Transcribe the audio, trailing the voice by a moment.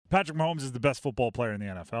Patrick Mahomes is the best football player in the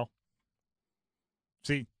NFL.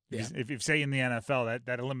 See, if you say in the NFL,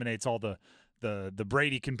 that eliminates all the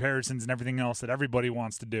Brady comparisons and everything else that everybody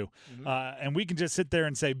wants to do. Mm-hmm. And we can just sit there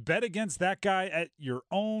and say, bet against that guy at your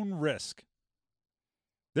own risk.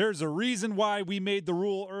 There's a reason why we made the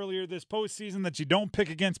rule earlier this postseason that you don't pick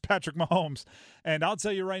against Patrick Mahomes. And I'll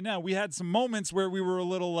tell you right now, we had some moments where we were a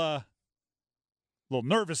little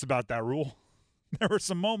nervous about that rule. There were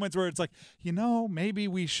some moments where it's like, maybe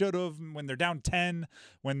we should have, when they're down 10,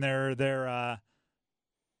 when they're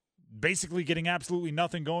basically getting absolutely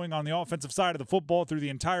nothing going on the offensive side of the football through the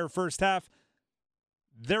entire first half.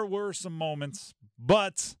 There were some moments,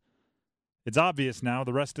 but it's obvious now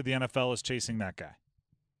the rest of the NFL is chasing that guy.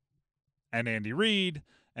 And Andy Reid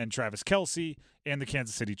and Travis Kelce and the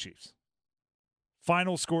Kansas City Chiefs.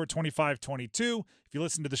 Final score 25-22. If you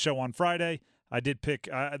listen to the show on Friday, I did pick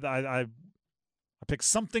I picked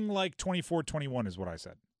something like 24-21 is what I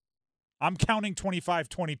said. I'm counting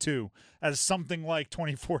 25-22 as something like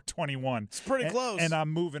 24-21. It's pretty close. And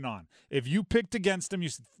I'm moving on. If you picked against him,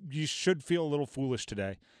 you should feel a little foolish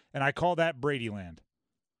today. And I call that Brady land.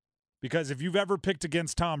 Because if you've ever picked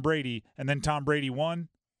against Tom Brady and then Tom Brady won,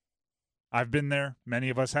 I've been there. Many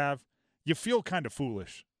of us have. You feel kind of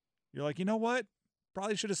foolish. You're like, you know what?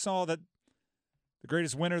 Probably should have saw that the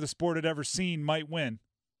greatest winner the sport had ever seen might win.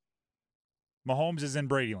 Mahomes is in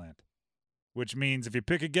Brady land. Which means if you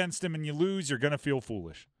pick against him and you lose, you're going to feel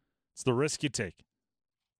foolish. It's the risk you take.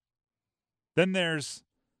 Then there's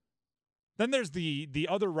the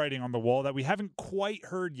other writing on the wall that we haven't quite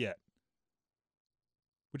heard yet,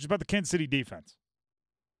 which is about the Kansas City defense.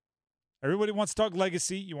 Everybody wants to talk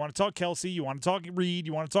legacy. You want to talk Kelce. You want to talk Reed.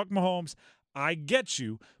 You want to talk Mahomes. I get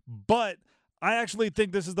you, but I actually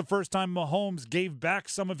think this is the first time Mahomes gave back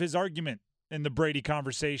some of his argument in the Brady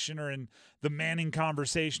conversation or in the Manning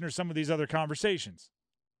conversation or some of these other conversations.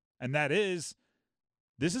 And that is,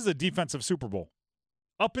 this is a defensive Super Bowl.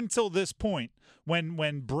 Up until this point,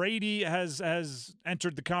 when Brady has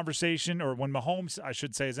entered the conversation, or when Mahomes, I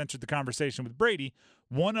should say, has entered the conversation with Brady,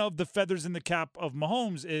 one of the feathers in the cap of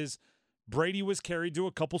Mahomes is Brady was carried to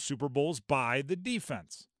a couple Super Bowls by the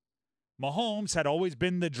defense. Mahomes had always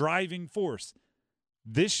been the driving force.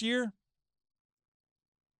 This year,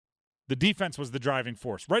 the defense was the driving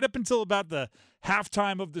force. Right up until about the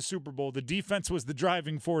halftime of the Super Bowl, the defense was the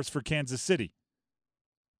driving force for Kansas City.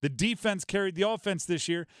 The defense carried the offense this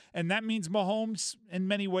year, and that means Mahomes, in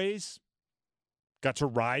many ways, got to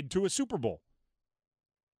ride to a Super Bowl.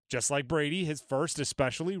 Just like Brady, his first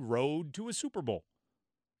especially, rode to a Super Bowl.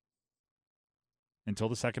 Until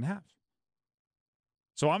the second half.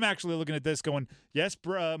 So I'm actually looking at this going, yes,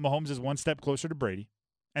 Mahomes is one step closer to Brady.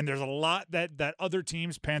 And there's a lot that other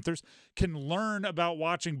teams, Panthers, can learn about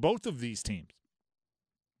watching both of these teams.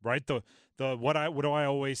 Right? What do I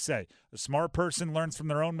always say? A smart person learns from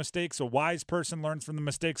their own mistakes. A wise person learns from the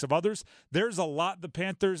mistakes of others. There's a lot the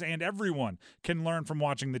Panthers and everyone can learn from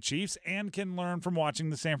watching the Chiefs and can learn from watching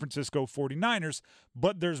the San Francisco 49ers.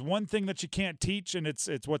 But there's one thing that you can't teach, and it's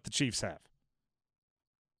what the Chiefs have.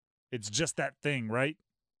 It's just that thing, right?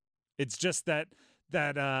 It's just that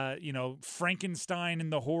Frankenstein in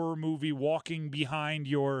the horror movie walking behind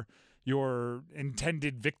your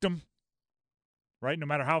intended victim, right? No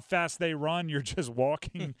matter how fast they run, you're just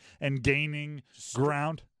walking and gaining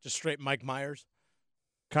ground. Just straight Mike Myers.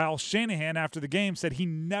 Kyle Shanahan, after the game, said he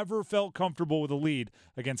never felt comfortable with a lead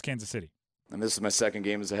against Kansas City. And this is my second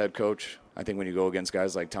game as a head coach. I think when you go against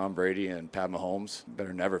guys like Tom Brady and Pat Mahomes, you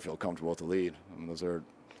better never feel comfortable with the lead. Those are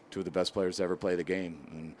two of the best players to ever play the game.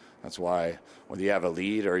 And that's why whether you have a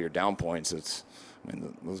lead or you're down points,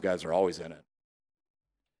 those guys are always in it.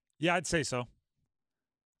 Yeah, I'd say so.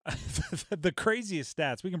 The craziest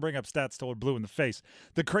stats, we can bring up stats till we're blue in the face.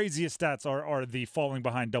 The craziest stats are the falling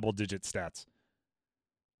behind double-digit stats.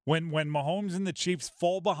 When Mahomes and the Chiefs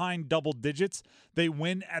fall behind double digits, they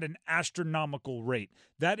win at an astronomical rate.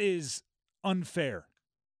 That is unfair.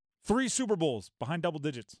 3 Super Bowls behind double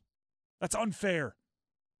digits. That's unfair.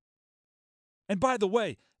 And by the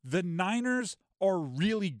way, the Niners are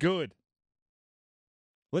really good.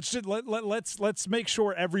 Let's make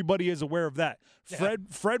sure everybody is aware of that.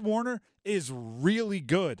 Fred Warner is really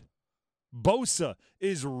good. Bosa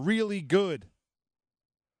is really good.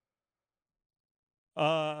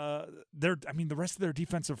 The rest of their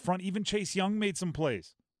defensive front, even Chase Young made some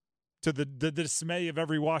plays to the dismay of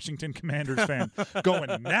every Washington Commanders fan.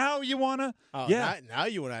 Going, now you wanna? Now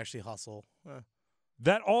you wanna actually hustle.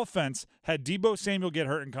 That offense had Deebo Samuel get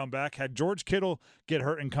hurt and come back, had George Kittle get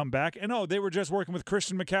hurt and come back, and they were just working with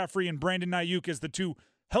Christian McCaffrey and Brandon Ayuk as the two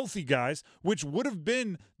healthy guys, which would have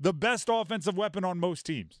been the best offensive weapon on most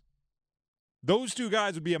teams. Those two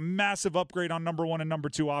guys would be a massive upgrade on number 1 and number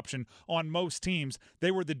 2 option on most teams.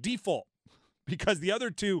 They were the default because the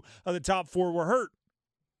other two of the top 4 were hurt.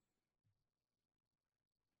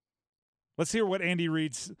 Let's hear what Andy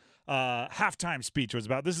Reid's halftime speech was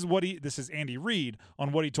about. This is Andy Reid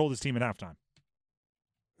on what he told his team at halftime.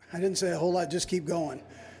 I didn't say a whole lot, just keep going.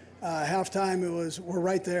 Halftime, we're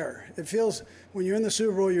right there. It feels, when you're in the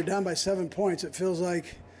Super Bowl, you're down by 7 points, it feels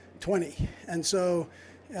like 20. And so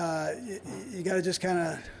you got to just kind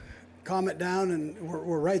of calm it down, and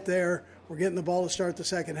we're right there. We're getting the ball to start the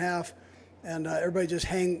second half, and everybody just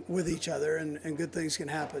hang with each other, and good things can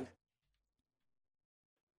happen.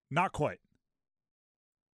 Not quite.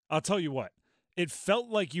 I'll tell you what. It felt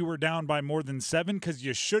like you were down by more than 7 because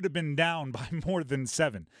you should have been down by more than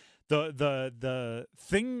 7. The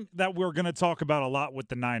thing that we're going to talk about a lot with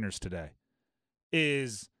the Niners today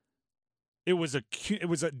is it was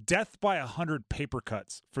a death by 100 paper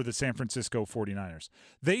cuts for the San Francisco 49ers.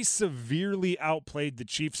 They severely outplayed the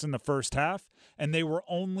Chiefs in the first half, and they were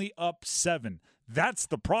only up 7. That's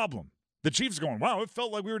the problem. The Chiefs going, wow, it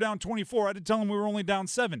felt like we were down 24. I had to tell them we were only down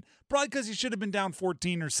 7. Probably because you should have been down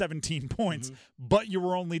 14 or 17 points, but you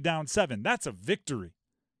were only down 7. That's a victory.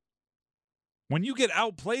 When you get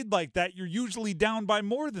outplayed like that, you're usually down by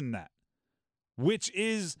more than that, which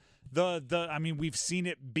is we've seen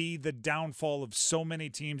it be the downfall of so many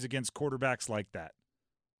teams against quarterbacks like that,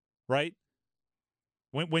 right?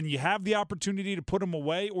 When you have the opportunity to put them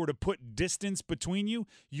away or to put distance between you,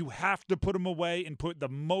 you have to put them away and put the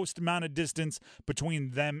most amount of distance between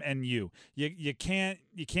them and you. You can't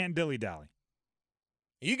dilly-dally.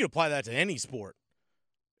 You can apply that to any sport.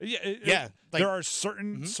 Yeah. There are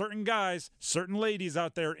certain guys, certain ladies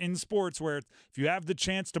out there in sports where if you have the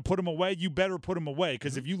chance to put them away, you better put them away,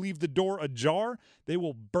 because if you leave the door ajar, they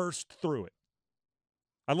will burst through it.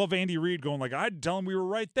 I love Andy Reid going like, I'd tell him we were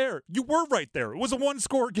right there. You were right there. It was a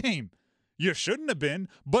 1-score game. You shouldn't have been,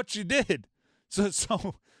 but you did. So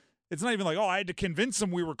it's not even like, I had to convince him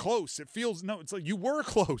we were close. It's like you were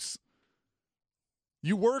close.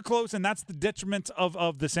 You were close, and that's the detriment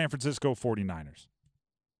of the San Francisco 49ers.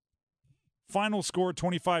 Final score,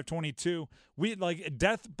 25-22. We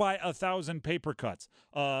death by 1,000 paper cuts.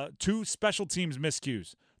 2 special teams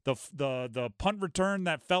miscues. The punt return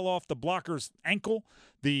that fell off the blocker's ankle,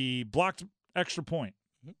 the blocked extra point.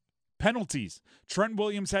 Penalties. Trent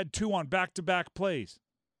Williams had 2 on back-to-back plays.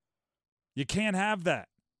 You can't have that.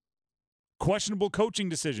 Questionable coaching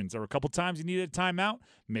decisions. There were a couple times you needed a timeout.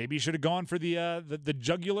 Maybe you should have gone for the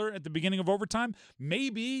jugular at the beginning of overtime.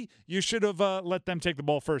 Maybe you should have let them take the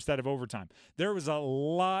ball first out of overtime. There was a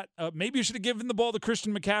lot. Maybe you should have given the ball to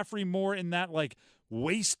Christian McCaffrey more in that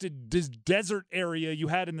wasted desert area you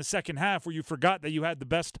had in the second half where you forgot that you had the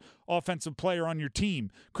best offensive player on your team,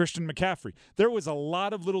 Christian McCaffrey. There was a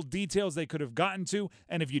lot of little details they could have gotten to,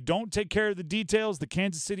 and if you don't take care of the details, the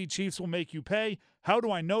Kansas City Chiefs will make you pay. How do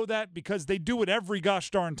I know that? Because they do it every gosh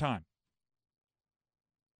darn time.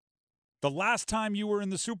 The last time you were in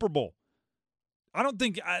the Super Bowl, I don't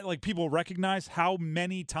think people recognize how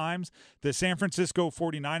many times the San Francisco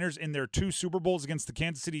 49ers in their 2 Super Bowls against the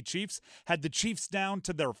Kansas City Chiefs had the Chiefs down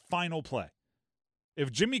to their final play.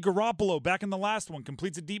 If Jimmy Garoppolo back in the last one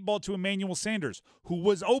completes a deep ball to Emmanuel Sanders, who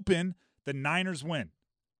was open, the Niners win.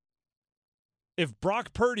 If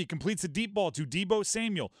Brock Purdy completes a deep ball to Deebo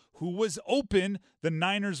Samuel, who was open, the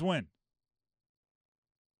Niners win.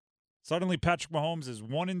 Suddenly Patrick Mahomes is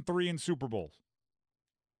 1-3 in Super Bowls.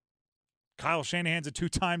 Kyle Shanahan's a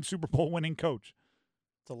 2-time Super Bowl winning coach.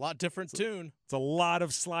 It's a lot different tune. It's a lot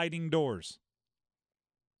of sliding doors.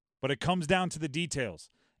 But it comes down to the details.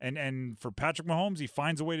 And for Patrick Mahomes, he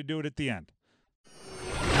finds a way to do it at the end.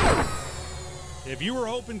 If you were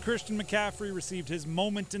hoping Christian McCaffrey received his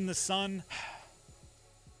moment in the sun,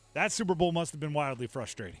 that Super Bowl must have been wildly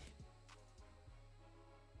frustrating.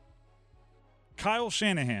 Kyle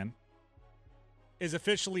Shanahan is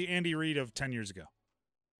officially Andy Reid of 10 years ago.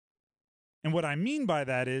 And what I mean by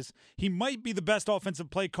that is he might be the best offensive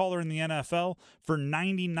play caller in the NFL for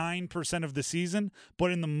 99% of the season, but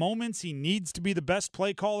in the moments he needs to be the best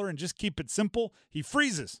play caller and just keep it simple, he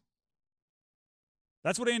freezes.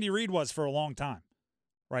 That's what Andy Reid was for a long time,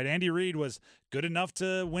 right? Andy Reid was good enough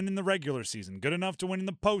to win in the regular season, good enough to win in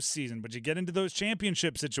the postseason, but you get into those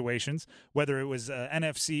championship situations, whether it was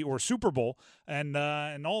NFC or Super Bowl, and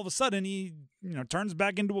all of a sudden he turns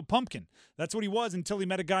back into a pumpkin. That's what he was until he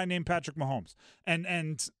met a guy named Patrick Mahomes.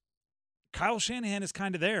 And Kyle Shanahan is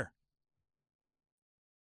kind of there.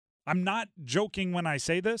 I'm not joking when I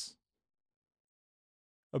say this.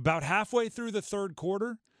 About halfway through the third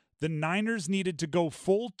quarter, The Niners needed to go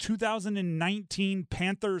full 2019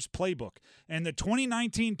 Panthers playbook, and the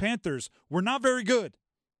 2019 Panthers were not very good.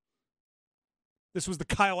 This was the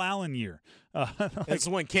Kyle Allen year. That's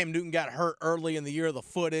when Cam Newton got hurt early in the year, the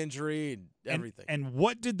foot injury and everything. And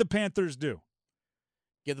what did the Panthers do?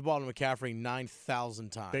 Give the ball to McCaffrey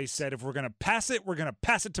 9,000 times. They said, if we're going to pass it, we're going to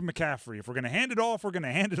pass it to McCaffrey. If we're going to hand it off, we're going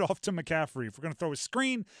to hand it off to McCaffrey. If we're going to throw a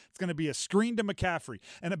screen, it's going to be a screen to McCaffrey.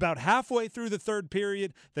 And about halfway through the third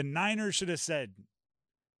period, the Niners should have said,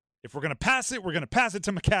 if we're going to pass it, we're going to pass it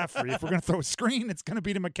to McCaffrey. If we're going to throw a screen, it's going to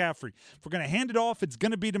be to McCaffrey. If we're going to hand it off, it's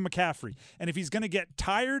going to be to McCaffrey. And if he's going to get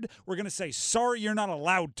tired, we're going to say, sorry, you're not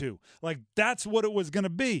allowed to. Like, that's what it was going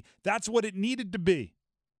to be. That's what it needed to be.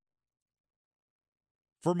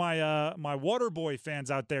 For my Waterboy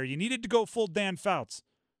fans out there, you needed to go full Dan Fouts.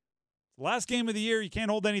 Last game of the year, you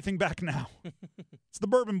can't hold anything back now. It's the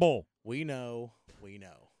Bourbon Bowl. We know.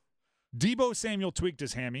 Deebo Samuel tweaked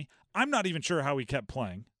his hammy. I'm not even sure how he kept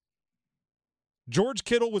playing. George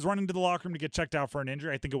Kittle was running to the locker room to get checked out for an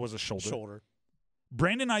injury. I think it was a shoulder.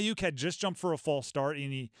 Brandon Ayuk had just jumped for a false start,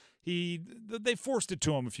 and they forced it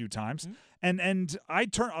to him a few times. Mm-hmm. And I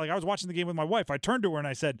was watching the game with my wife. I turned to her and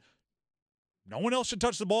I said, no one else should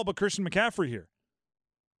touch the ball but Christian McCaffrey here.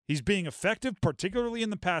 He's being effective, particularly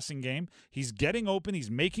in the passing game. He's getting open.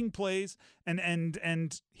 He's making plays,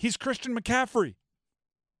 and he's Christian McCaffrey.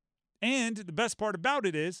 And the best part about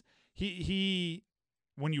it is he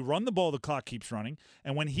when you run the ball, the clock keeps running,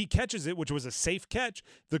 and when he catches it, which was a safe catch,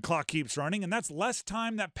 the clock keeps running, and that's less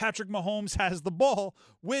time that Patrick Mahomes has the ball,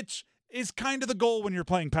 which is kind of the goal when you're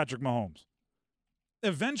playing Patrick Mahomes.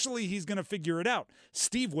 Eventually, he's going to figure it out.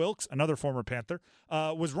 Steve Wilks, another former Panther,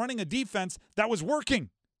 was running a defense that was working.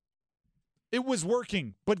 It was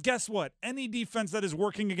working. But guess what? Any defense that is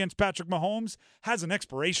working against Patrick Mahomes has an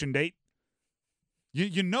expiration date.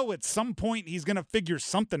 You know at some point he's going to figure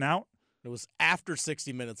something out. It was after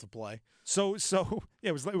 60 minutes of play. So yeah,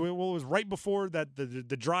 it was right before that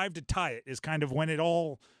the drive to tie it is kind of when it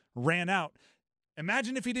all ran out.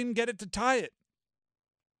 Imagine if he didn't get it to tie it.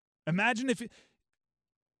 Imagine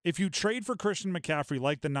if you trade for Christian McCaffrey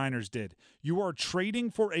like the Niners did, you are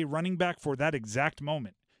trading for a running back for that exact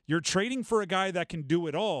moment. You're trading for a guy that can do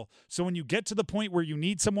it all. So when you get to the point where you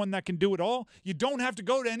need someone that can do it all, you don't have to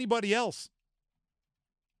go to anybody else.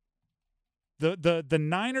 The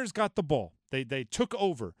Niners got the ball. They took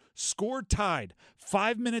over, scored tied,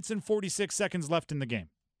 5 minutes and 46 seconds left in the game.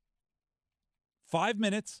 5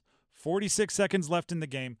 minutes, 46 seconds left in the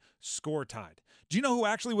game, score tied. Do you know who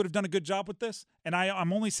actually would have done a good job with this? And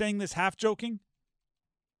I'm only saying this half joking.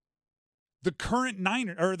 The current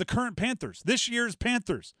Panthers, this year's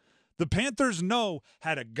Panthers. The Panthers know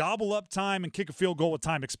how to gobble up time and kick a field goal with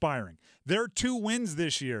time expiring. Their 2 wins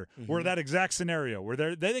this year were that exact scenario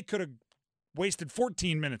where they could have wasted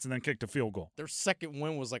 14 minutes and then kicked a field goal. Their second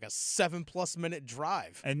win was like a 7+ minute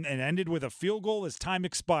drive. And ended with a field goal as time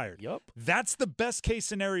expired. Yep. That's the best case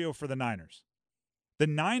scenario for the Niners. The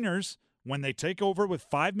Niners, when they take over with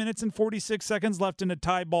 5 minutes and 46 seconds left in a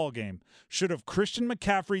tie ball game, should have Christian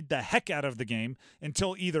McCaffrey the heck out of the game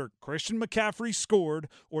until either Christian McCaffrey scored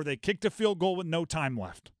or they kicked a field goal with no time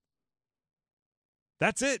left.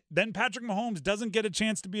 That's it. Then Patrick Mahomes doesn't get a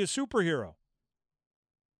chance to be a superhero.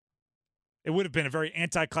 It would have been a very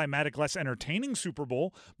anticlimactic, less entertaining Super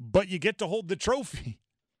Bowl, but you get to hold the trophy.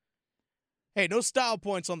 Hey, no style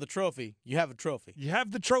points on the trophy. You have a trophy. You have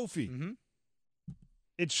the trophy. Mm-hmm.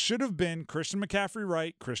 It should have been Christian McCaffrey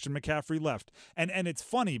right, Christian McCaffrey left. And it's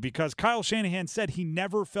funny because Kyle Shanahan said he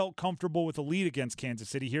never felt comfortable with a lead against Kansas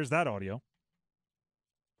City. Here's that audio.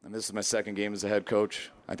 And this is my second game as a head coach.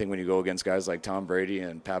 I think when you go against guys like Tom Brady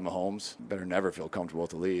and Pat Mahomes, you better never feel comfortable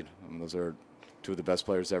with the lead. Those are two of the best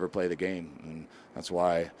players to ever play the game. And that's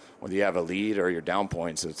why whether you have a lead or you're down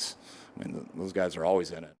points, those guys are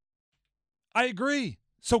always in it. I agree.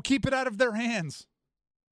 So keep it out of their hands.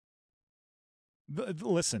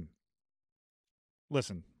 Listen.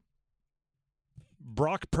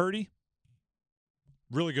 Brock Purdy,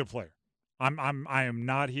 really good player. I am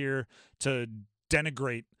not here to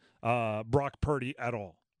denigrate Brock Purdy at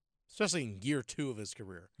all. Especially in year 2 of his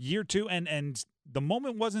career. Year 2, and the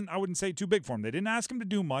moment wasn't, I wouldn't say, too big for him. They didn't ask him to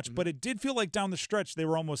do much, but it did feel like down the stretch they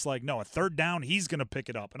were almost like, no, a third down, he's going to pick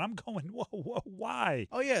it up. And I'm going, whoa, why?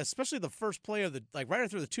 Oh, yeah, especially the first play of right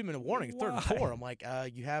after the 2-minute warning, Why? 3rd and 4. I'm like,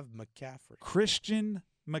 you have McCaffrey. Christian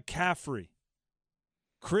McCaffrey.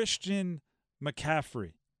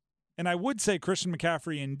 And I would say Christian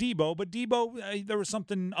McCaffrey and Deebo, but Deebo, there was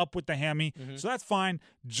something up with the hammy, so that's fine.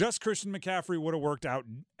 Just Christian McCaffrey would have worked out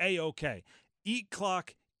A-okay. Eat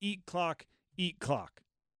clock.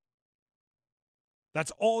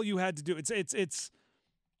 That's all you had to do. It's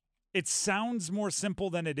it sounds more simple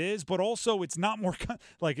than it is, but also it's not more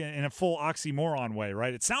like in a full oxymoron way,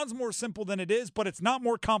 right? It sounds more simple than it is, but it's not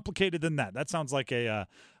more complicated than that. That sounds like a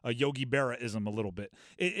Yogi Berra-ism a little bit.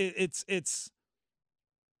 It's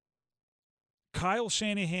Kyle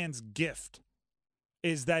Shanahan's gift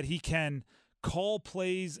is that he can call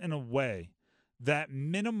plays in a way that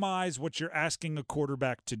minimize what you're asking a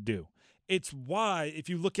quarterback to do. It's why if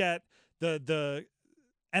you look at the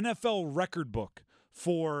NFL record book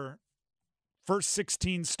for first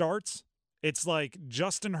 16 starts, it's like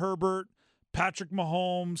Justin Herbert, Patrick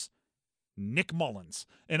Mahomes, Nick Mullins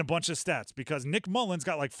in a bunch of stats, because Nick Mullins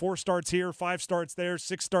got like 4 starts here, 5 starts there,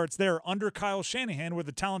 6 starts there under Kyle Shanahan with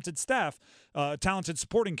a talented staff, talented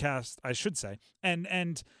supporting cast, I should say.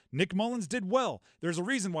 And Nick Mullins did well. There's a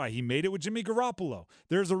reason why he made it with Jimmy Garoppolo.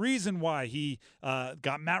 There's a reason why he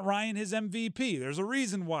got Matt Ryan his MVP. There's a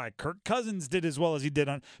reason why Kirk Cousins did as well as he did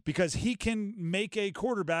because he can make a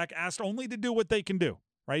quarterback asked only to do what they can do,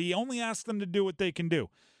 right? He only asked them to do what they can do.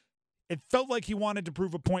 It felt like he wanted to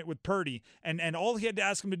prove a point with Purdy, and all he had to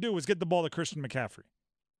ask him to do was get the ball to Christian McCaffrey.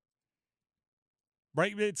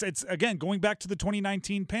 Right? It's again, going back to the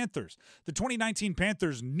 2019 Panthers. The 2019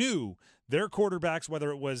 Panthers knew their quarterbacks,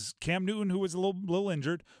 whether it was Cam Newton, who was a little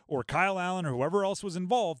injured, or Kyle Allen, or whoever else was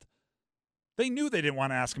involved, they knew they didn't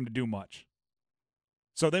want to ask him to do much.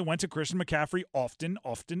 So they went to Christian McCaffrey often.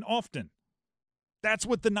 That's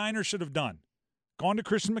what the Niners should have done. Gone to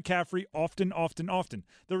Christian McCaffrey often.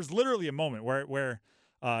 There was literally a moment where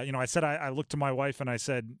I said I looked to my wife and I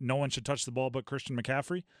said no one should touch the ball but Christian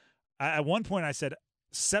McCaffrey. At one point I said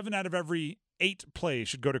 7 out of every 8 plays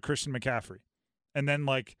should go to Christian McCaffrey. And then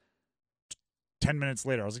like 10 minutes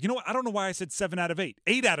later, I was like, you know what? I don't know why I said 7 out of 8.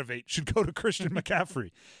 8 out of 8 should go to Christian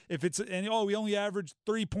McCaffrey. If it's we only averaged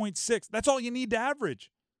 3.6. That's all you need to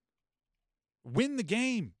average. Win the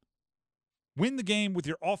game. Win the game with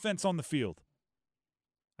your offense on the field.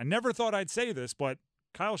 I never thought I'd say this, but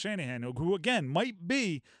Kyle Shanahan, who again might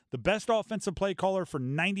be the best offensive play caller for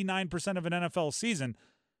 99% of an NFL season,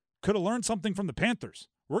 could have learned something from the Panthers.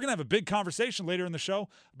 We're going to have a big conversation later in the show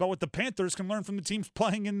about what the Panthers can learn from the teams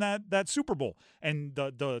playing in that Super Bowl. And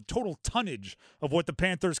the total tonnage of what the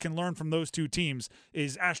Panthers can learn from those two teams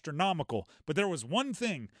is astronomical. But there was one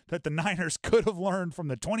thing that the Niners could have learned from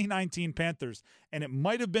the 2019 Panthers, and it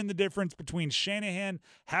might have been the difference between Shanahan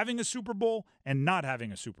having a Super Bowl and not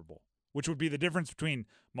having a Super Bowl, which would be the difference between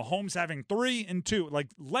Mahomes having 3 and 2. Like,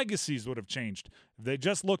 legacies would have changed if they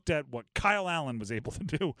just looked at what Kyle Allen was able to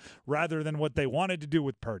do rather than what they wanted to do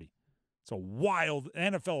with Purdy. It's a wild –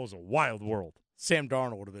 NFL is a wild world. Sam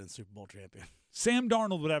Darnold would have been Super Bowl champion. Sam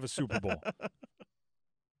Darnold would have a Super Bowl.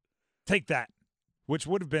 Take that, which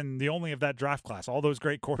would have been the only of that draft class. All those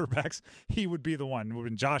great quarterbacks, he would be the one. It would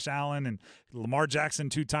have been Josh Allen and Lamar Jackson,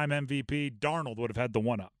 2-time MVP. Darnold would have had the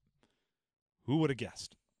one-up. Who would have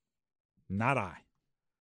guessed? Not I.